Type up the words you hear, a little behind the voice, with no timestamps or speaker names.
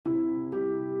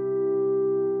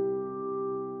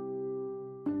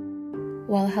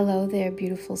Well, hello there,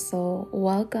 beautiful soul.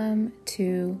 Welcome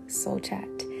to Soul Chat.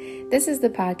 This is the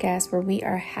podcast where we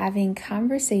are having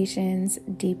conversations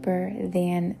deeper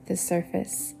than the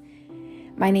surface.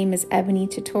 My name is Ebony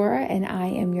Tutora, and I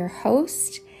am your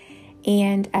host.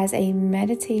 And as a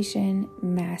meditation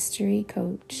mastery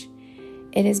coach,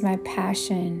 it is my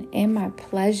passion and my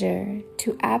pleasure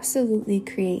to absolutely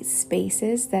create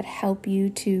spaces that help you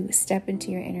to step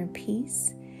into your inner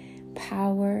peace,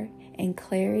 power, and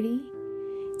clarity.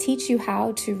 Teach you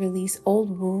how to release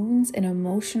old wounds and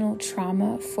emotional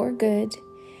trauma for good,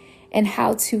 and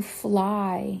how to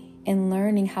fly in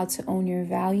learning how to own your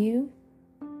value,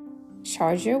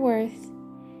 charge your worth,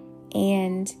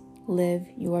 and live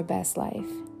your best life.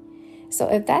 So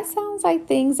if that sounds like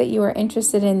things that you are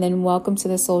interested in, then welcome to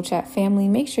the Soul Chat family.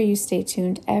 Make sure you stay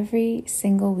tuned every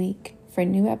single week for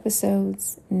new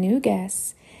episodes, new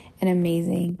guests, and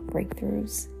amazing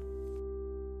breakthroughs.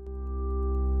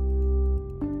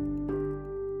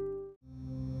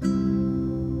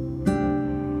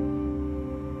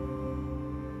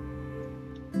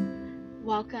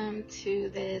 Welcome to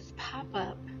this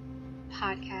pop-up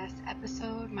podcast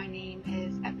episode. My name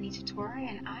is Ebony Tutora,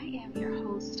 and I am your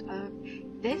host of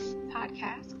this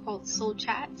podcast called Soul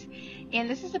Chat. And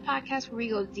this is a podcast where we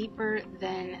go deeper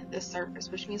than the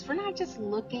surface, which means we're not just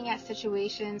looking at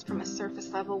situations from a surface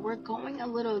level. We're going a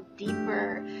little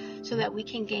deeper so that we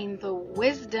can gain the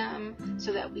wisdom,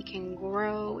 so that we can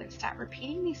grow and stop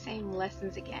repeating these same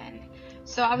lessons again.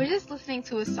 So I was just listening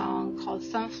to a song called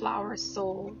Sunflower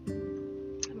Soul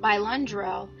by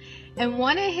Lundrell, and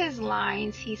one of his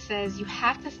lines, he says, "You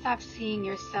have to stop seeing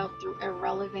yourself through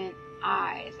irrelevant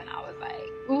eyes." And I was like,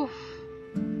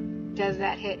 oof, does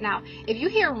that hit? Now, if you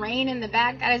hear rain in the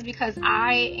back, that is because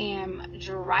I am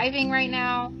driving right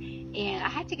now, and I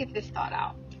had to get this thought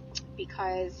out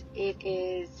because it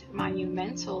is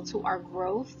monumental to our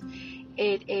growth.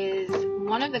 It is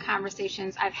one of the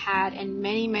conversations I've had in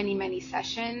many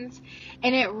sessions.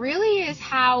 And it really is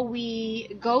how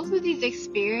we go through these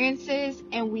experiences,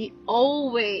 and we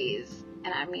always,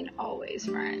 and I mean always,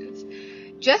 friends,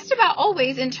 just about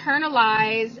always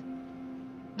internalize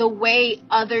the way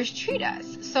others treat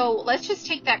us. So let's just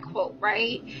take that quote,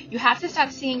 right? You have to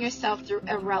stop seeing yourself through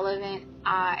irrelevant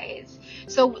eyes.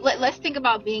 So let's think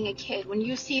about being a kid. When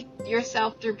you see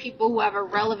yourself through people who have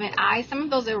irrelevant eyes, some of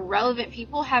those irrelevant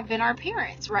people have been our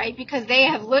parents, right? Because they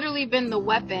have literally been the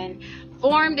weapon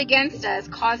formed against us,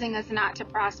 causing us not to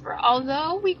prosper.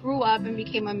 Although we grew up and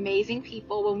became amazing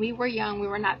people, when we were young, we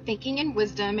were not thinking in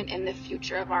wisdom and in the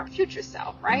future of our future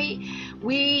self, right?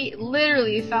 We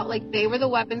literally felt like they were the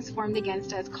weapons formed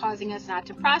against us, causing us not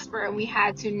to prosper, and we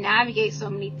had to navigate so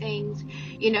many things.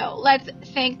 Let's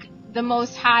thank the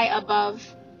Most High above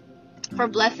for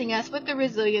blessing us with the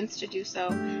resilience to do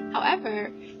so.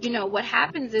 However, what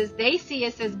happens is they see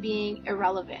us as being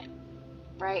irrelevant,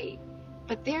 right?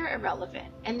 But they're irrelevant.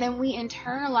 And then we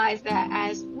internalize that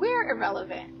as we're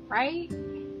irrelevant, right?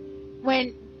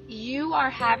 When you are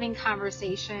having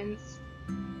conversations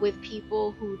with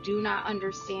people who do not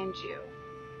understand you,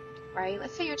 right?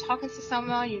 Let's say you're talking to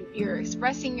someone, you're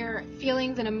expressing your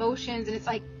feelings and emotions, and it's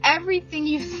like everything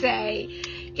you say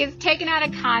gets taken out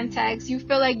of context. You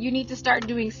feel like you need to start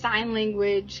doing sign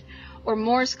language or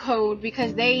Morse code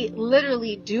because they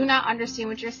literally do not understand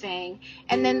what you're saying.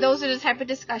 And then those are the type of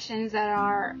discussions that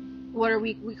are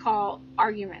we call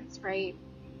arguments, right?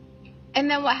 And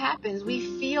then what happens?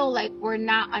 We feel like we're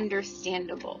not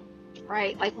understandable,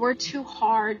 right? Like we're too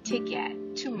hard to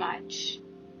get, too much,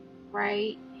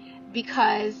 right?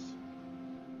 Because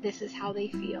this is how they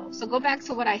feel. So go back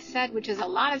to what I said, which is a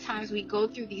lot of times we go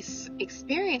through these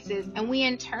experiences and we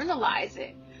internalize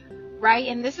it, right?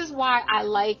 And this is why I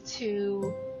like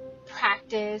to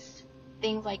practice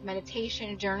things like meditation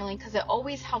and journaling, because it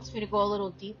always helps me to go a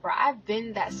little deeper. I've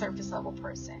been that surface level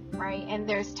person, right? And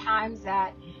there's times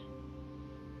that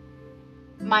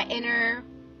my inner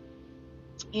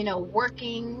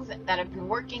workings that have been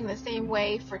working the same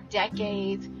way for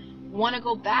decades want to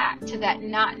go back to that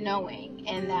not knowing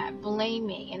and that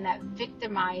blaming and that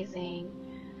victimizing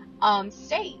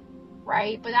state,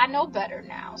 right? But I know better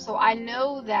now. So I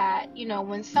know that,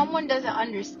 when someone doesn't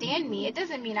understand me, it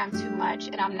doesn't mean I'm too much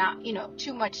and I'm not,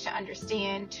 too much to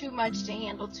understand, too much to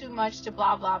handle, too much to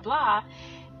blah, blah, blah.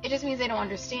 It just means they don't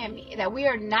understand me, that we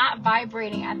are not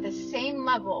vibrating at the same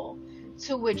level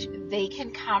to which they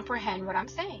can comprehend what I'm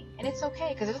saying. And it's okay,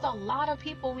 because there's a lot of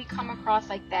people we come across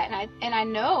like that. And I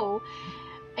know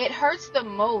it hurts the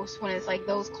most when it's like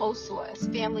those close to us,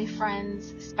 family,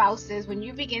 friends, spouses, when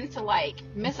you begin to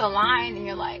misalign and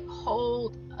you're like,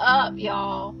 hold up,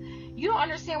 y'all. You don't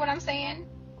understand what I'm saying?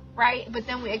 right? But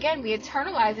then we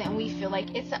internalize it and we feel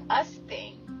like it's a us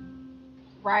thing,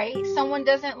 right? Someone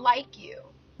doesn't like you.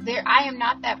 I am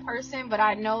not that person, but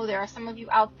I know there are some of you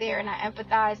out there, and I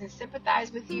empathize and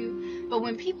sympathize with you. But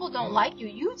when people don't like you,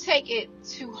 you take it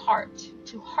to heart.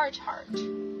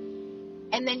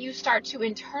 And then you start to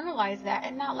internalize that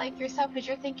and not like yourself, because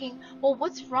you're thinking, well,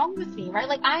 what's wrong with me, right?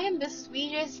 Like, I am the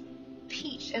sweetest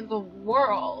peach in the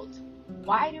world.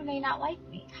 Why do they not like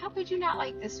me? How could you not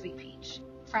like this sweet peach?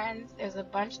 Friends, there's a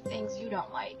bunch of things you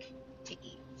don't like to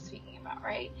eat, speaking about,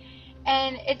 right?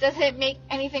 And it doesn't make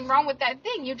anything wrong with that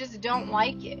thing. You just don't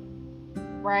like it,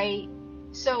 right?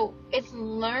 So it's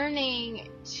learning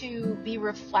to be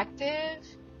reflective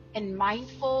and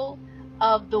mindful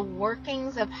of the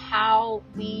workings of how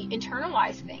we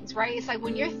internalize things, right? It's like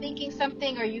when you're thinking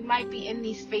something, or you might be in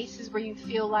these spaces where you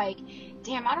feel like,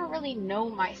 damn, I don't really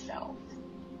know myself.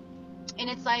 And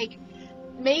it's like,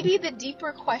 maybe the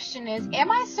deeper question is, am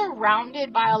I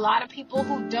surrounded by a lot of people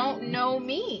who don't know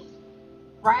me,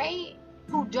 right?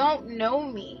 Who don't know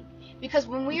me. Because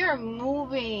when we are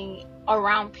moving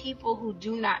around people who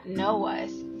do not know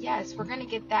us, yes, we're going to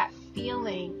get that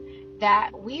feeling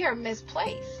that we are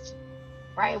misplaced,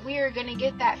 right? We are going to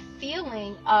get that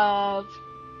feeling of,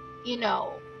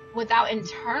 without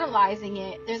internalizing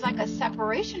it, there's like a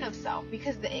separation of self.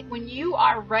 Because when you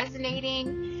are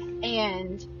resonating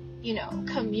and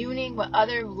communing with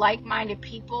other like-minded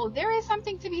people, there is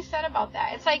something to be said about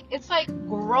that. It's like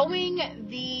growing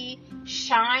the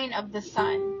shine of the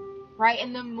sun, right?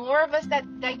 And the more of us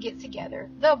that get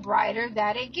together, the brighter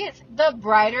that it gets, the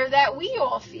brighter that we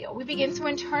all feel. We begin to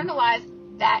internalize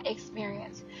that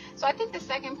experience. So I think the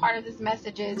second part of this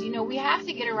message is, we have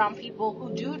to get around people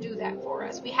who do that for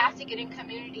us. We have to get in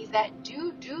communities that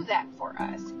do that for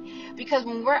us. Because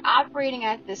when we're operating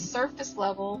at this surface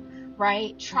level,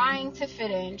 right, trying to fit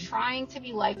in, trying to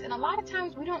be liked, and a lot of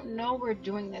times we don't know we're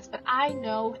doing this, but I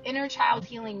know Inner Child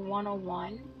Healing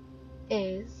 101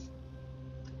 is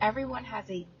everyone has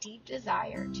a deep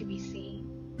desire to be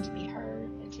seen, to be heard,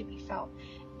 and to be felt.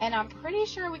 And I'm pretty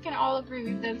sure we can all agree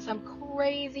we've done some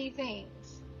crazy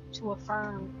things to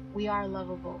affirm we are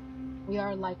lovable, we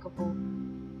are likable.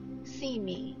 See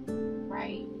me,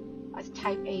 right? As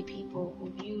type A people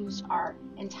who used our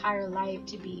entire life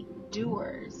to be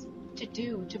doers, to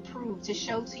do, to prove, to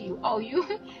show to you, oh, you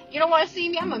don't want to see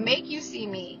me? I'm going to make you see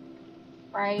me,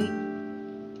 right?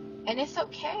 And it's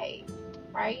okay,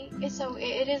 right?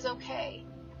 It is okay.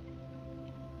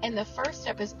 And the first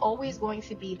step is always going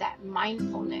to be that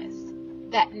mindfulness,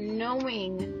 that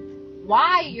knowing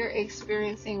why you're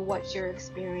experiencing what you're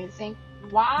experiencing,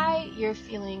 why you're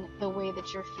feeling the way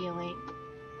that you're feeling.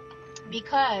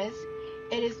 Because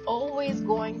it is always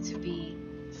going to be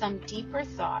some deeper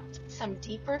thought, some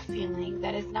deeper feeling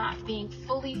that is not being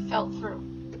fully felt through.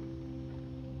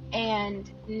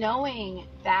 And knowing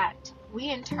that we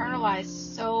internalize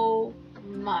so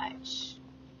much,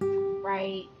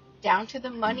 right? Down to the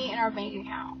money in our bank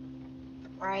account,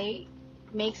 right?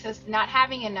 Makes us not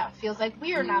having enough, feels like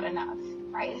we are not enough,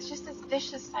 right? It's just this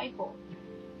vicious cycle,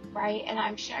 right? And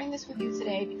I'm sharing this with you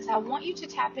today because I want you to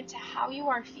tap into how you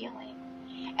are feeling.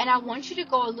 And I want you to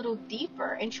go a little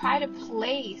deeper and try to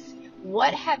place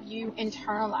what have you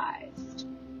internalized,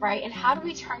 right? And how do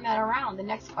we turn that around? The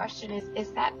next question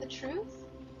is that the truth?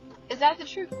 Is that the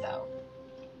truth, though?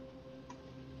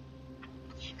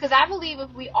 Because I believe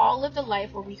if we all lived a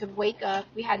life where we could wake up,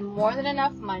 we had more than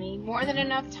enough money, more than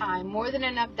enough time, more than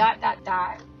enough ...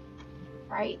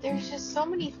 right? There's just so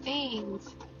many things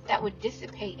that would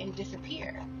dissipate and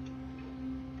disappear.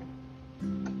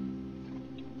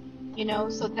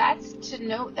 So that's to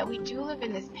note that we do live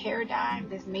in this paradigm,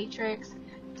 this matrix,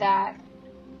 that,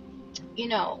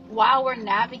 while we're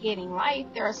navigating life,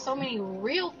 there are so many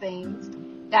real things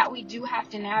that we do have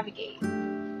to navigate,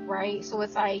 right? So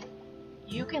it's like,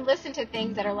 you can listen to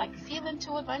things that are like, feel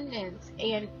into abundance,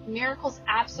 and miracles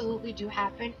absolutely do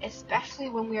happen, especially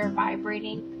when we are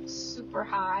vibrating super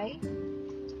high,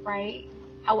 right?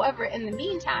 However, in the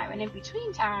meantime and in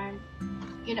between time,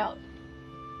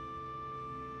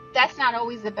 that's not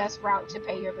always the best route to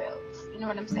pay your bills. You know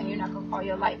what I'm saying? You're not going to call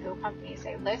your light bill company and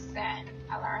say, listen,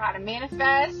 I learned how to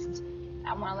manifest.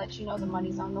 I want to let you know the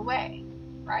money's on the way,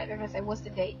 right? They're going to say, what's the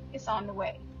date? It's on the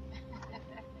way.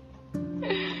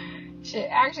 Shit,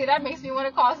 actually, that makes me want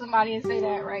to call somebody and say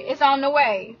that, right? It's on the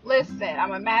way. Listen,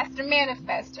 I'm a master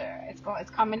manifester.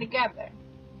 It's coming together.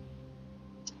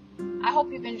 I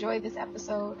hope you've enjoyed this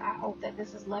episode. I hope that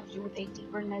this has left you with a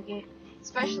deeper nugget,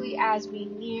 especially as we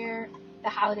near the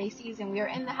holiday season. We are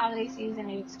in the holiday season.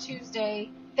 It's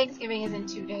Tuesday. Thanksgiving is in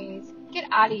 2 days. Get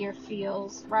out of your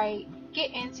feels, right?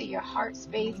 Get into your heart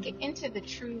space. Get into the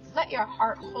truth. Let your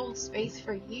heart hold space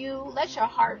for you. Let your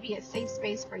heart be a safe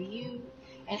space for you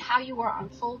and how you are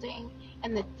unfolding,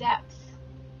 and the depth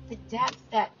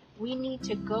that we need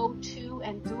to go to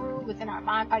and through within our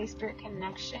mind, body, spirit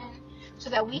connection, so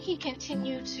that we can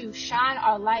continue to shine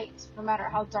our light no matter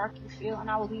how dark you feel. And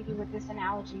I will leave you with this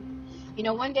analogy.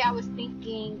 One day I was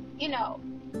thinking,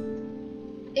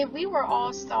 if we were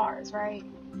all stars, right?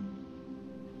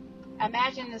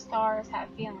 Imagine the stars have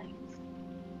feelings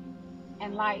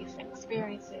and life and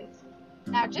experiences.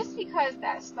 Now, just because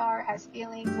that star has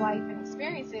feelings, life, and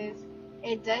experiences,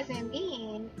 it doesn't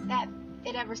mean that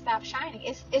it ever stops shining.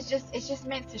 It's just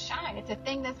meant to shine. It's a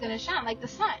thing that's going to shine, like the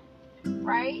sun,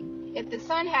 right? If the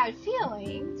sun had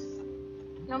feelings,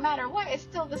 no matter what, it's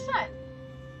still the sun.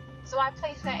 So I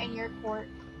place that in your court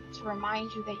to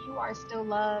remind you that you are still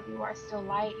loved, you are still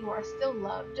light, you are still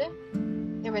loved.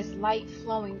 There is light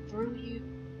flowing through you.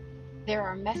 There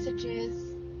are messages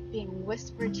being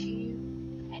whispered to you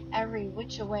in every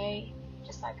which way,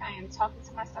 just like I am talking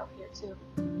to myself here too.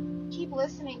 Keep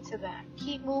listening to them.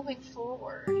 Keep moving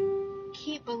forward.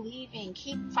 Keep believing.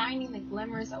 Keep finding the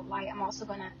glimmers of light. I'm also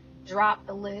going to drop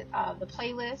the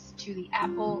playlist to the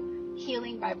Apple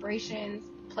Healing Vibrations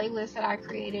playlist that I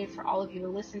created for all of you to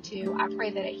listen to. I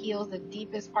pray that it heals the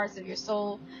deepest parts of your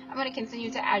soul. I'm going to continue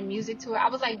to add music to it. I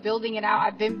was like building it out.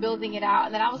 I've been building it out.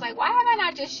 And then I was like, why have I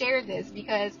not just shared this?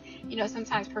 Because,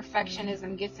 sometimes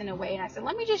perfectionism gets in the way. And I said,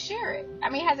 let me just share it. I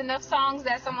mean, it has enough songs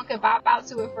that someone could bop out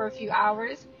to it for a few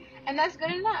hours. And that's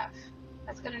good enough.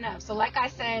 That's good enough. So like I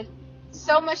said,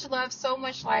 so much love, so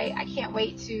much light. I can't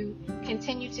wait to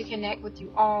continue to connect with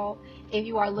you all. If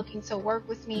you are looking to work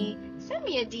with me, send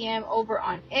me a DM over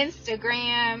on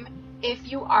Instagram. If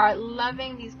you are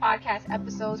loving these podcast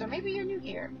episodes, or maybe you're new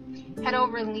here, head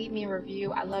over and leave me a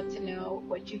review. I love to know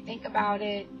what you think about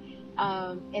it,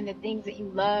 and the things that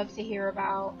you love to hear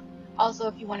about. Also,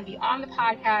 if you want to be on the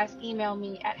podcast, email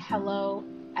me at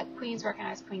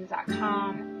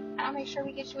hello@queensrecognizedqueens.com, and I'll make sure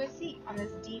we get you a seat on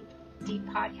this deep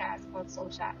podcast called Soul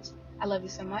Chat. I love you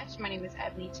so much. My name is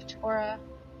Ebony Tutora,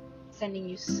 sending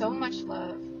you so much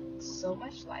love, so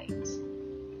much light,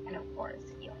 and of course,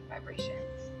 healing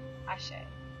vibrations. Ashe.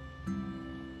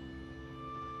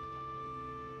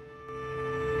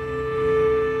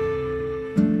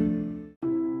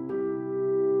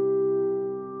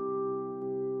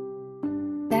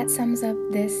 That sums up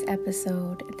this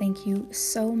episode. Thank you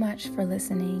so much for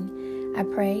listening. I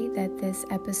pray that this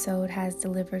episode has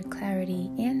delivered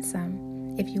clarity and some.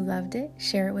 If you loved it,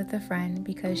 share it with a friend,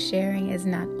 because sharing is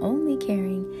not only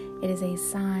caring, it is a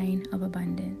sign of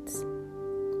abundance.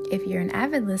 If you're an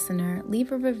avid listener,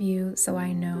 leave a review so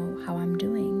I know how I'm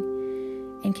doing.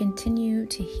 And continue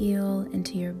to heal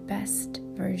into your best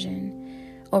version,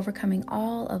 overcoming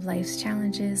all of life's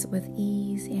challenges with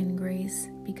ease and grace,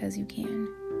 because you can.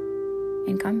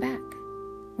 And come back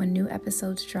when new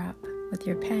episodes drop with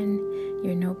your pen,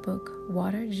 your notebook,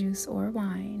 water, juice, or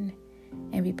wine,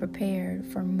 and be prepared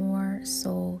for more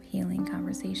soul healing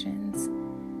conversations.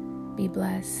 Be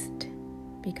blessed,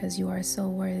 because you are so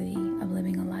worthy of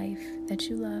living a life that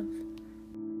you love.